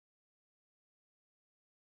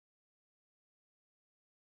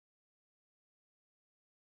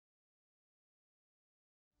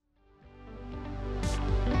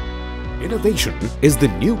Innovation is the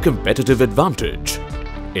new competitive advantage.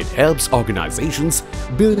 It helps organizations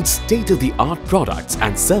build state-of-the-art products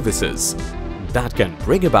and services that can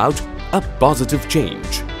bring about a positive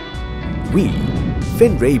change. We,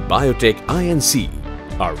 FINRAY BIOTECH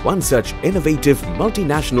INC, are one such innovative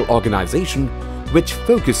multinational organization which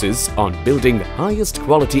focuses on building highest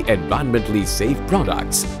quality environmentally safe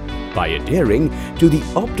products by adhering to the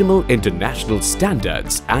optimal international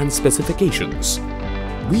standards and specifications.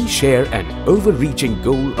 We share an overreaching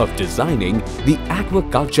goal of designing the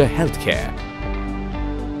aquaculture healthcare,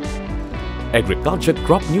 agriculture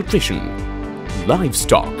crop nutrition,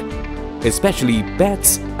 livestock, especially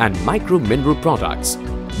pets and micro-mineral products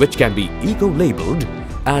which can be eco-labeled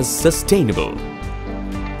as sustainable.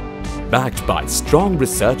 Backed by strong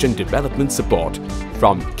research and development support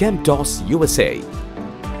from ChemTOS USA,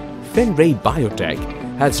 FINRAY BIOTECH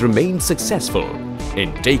has remained successful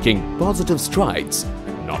in taking positive strides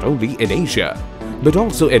not only in Asia but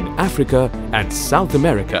also in Africa and South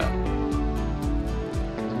America.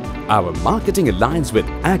 Our marketing alliance with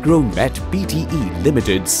AgroMet Pte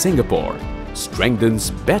Limited Singapore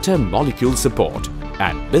strengthens better molecule support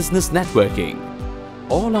and business networking.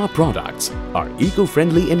 All our products are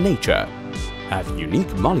eco-friendly in nature, have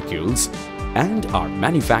unique molecules and are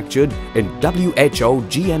manufactured in WHO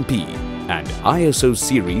GMP and ISO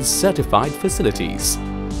series certified facilities.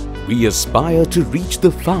 We aspire to reach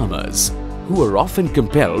the farmers who are often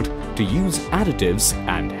compelled to use additives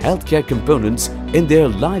and healthcare components in their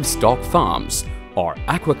livestock farms or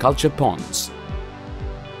aquaculture ponds.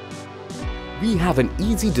 We have an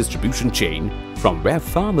easy distribution chain from where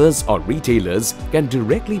farmers or retailers can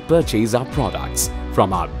directly purchase our products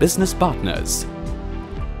from our business partners.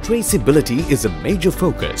 Traceability is a major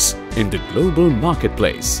focus in the global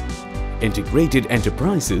marketplace. Integrated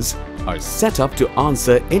enterprises are set up to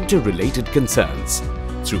answer interrelated concerns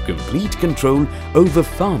through complete control over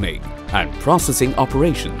farming and processing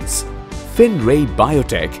operations. FINRAY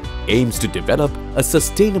BIOTECH aims to develop a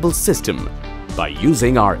sustainable system by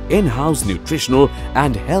using our in-house nutritional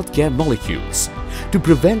and healthcare molecules to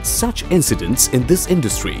prevent such incidents in this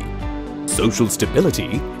industry. Social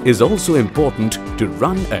stability is also important to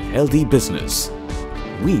run a healthy business.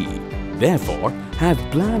 We, therefore, have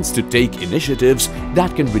plans to take initiatives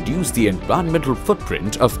that can reduce the environmental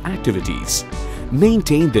footprint of activities,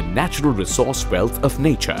 maintain the natural resource wealth of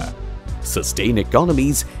nature, sustain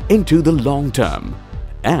economies into the long term,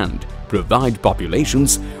 and provide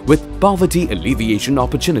populations with poverty alleviation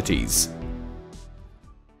opportunities.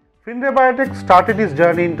 FINRAY BIOTECH started its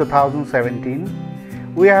journey in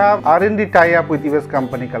 2017. We have R&D tie-up with US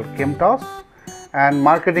company called ChemTOS and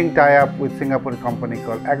marketing tie-up with Singapore company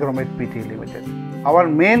called AgroMet Pte Limited. Our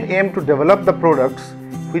main aim to develop the products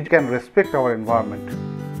which can respect our environment.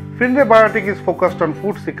 FINRAY BIOTECH is focused on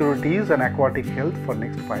food securities and aquatic health for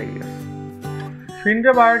next 5 years.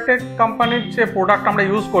 FINRAY BIOTECH কোম্পানির যে product আমরা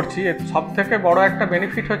use করছি এর সবথেকে বড় একটা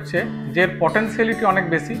benefit হচ্ছে যে পটেনশিয়ালিটি অনেক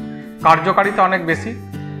বেশি, কার্যকারিতা অনেক বেশি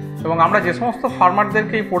এবং আমরা যে সমস্ত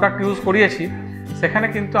ফার্মারদেরকে এই প্রোডাক্ট ইউজ করিয়েছি সেখানে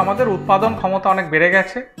কিন্তু আমাদের উৎপাদন ক্ষমতা অনেক বেড়ে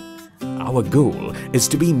গেছে। Our goal is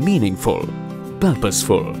to be meaningful,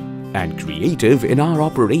 purposeful and creative in our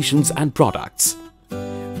operations and products.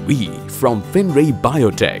 We from FINRAY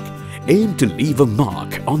BIOTECH aim to leave a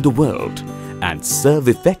mark on the world and serve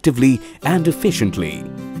effectively and efficiently.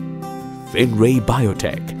 FINRAY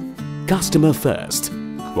BIOTECH, customer first,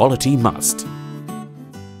 quality must.